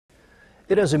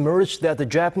It has emerged that the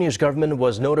Japanese government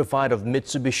was notified of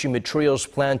Mitsubishi Materials'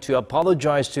 plan to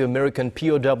apologize to American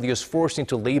POWs forced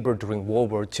into labor during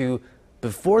World War II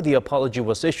before the apology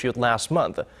was issued last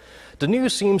month. The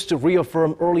news seems to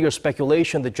reaffirm earlier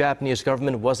speculation the Japanese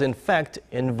government was in fact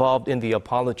involved in the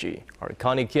apology. Our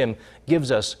Connie Kim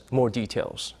gives us more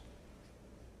details.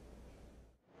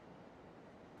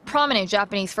 Prominent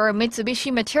Japanese firm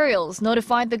Mitsubishi Materials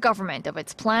notified the government of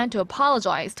its plan to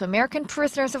apologize to American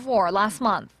prisoners of war last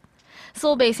month.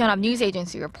 Seoul-based Yonhap News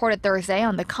Agency reported Thursday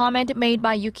on the comment made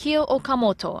by Yukio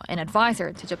Okamoto, an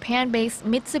advisor to Japan-based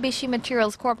Mitsubishi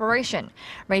Materials Corporation,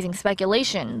 raising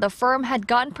speculation the firm had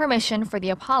gotten permission for the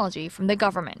apology from the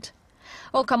government.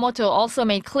 Okamoto also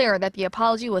made clear that the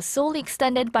apology was solely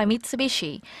extended by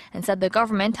Mitsubishi and said the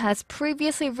government has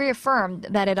previously reaffirmed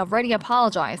that it already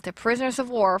apologized to prisoners of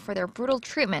war for their brutal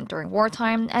treatment during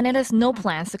wartime and it has no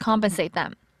plans to compensate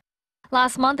them.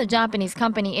 Last month, a Japanese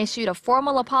company issued a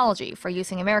formal apology for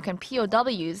using American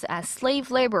POWs as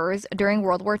slave laborers during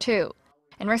World War II.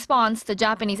 In response, the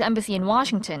Japanese embassy in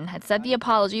Washington had said the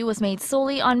apology was made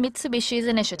solely on Mitsubishi's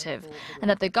initiative and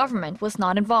that the government was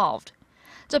not involved.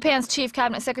 Japan's Chief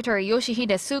Cabinet Secretary Yoshihide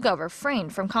Suga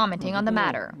refrained from commenting on the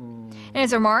matter. In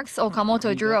his remarks,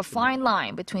 Okamoto drew a fine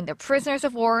line between the prisoners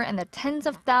of war and the tens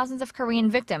of thousands of Korean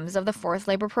victims of the forced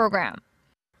labor program.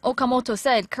 Okamoto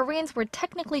said Koreans were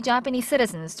technically Japanese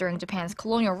citizens during Japan's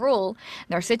colonial rule, and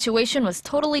their situation was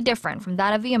totally different from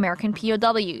that of the American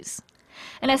POWs.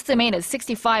 An estimated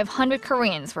 6,500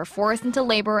 Koreans were forced into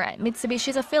labor at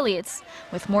Mitsubishi's affiliates,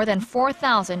 with more than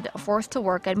 4,000 forced to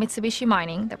work at Mitsubishi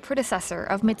Mining, the predecessor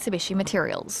of Mitsubishi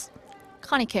Materials.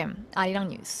 Connie Kim, Arirang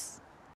News.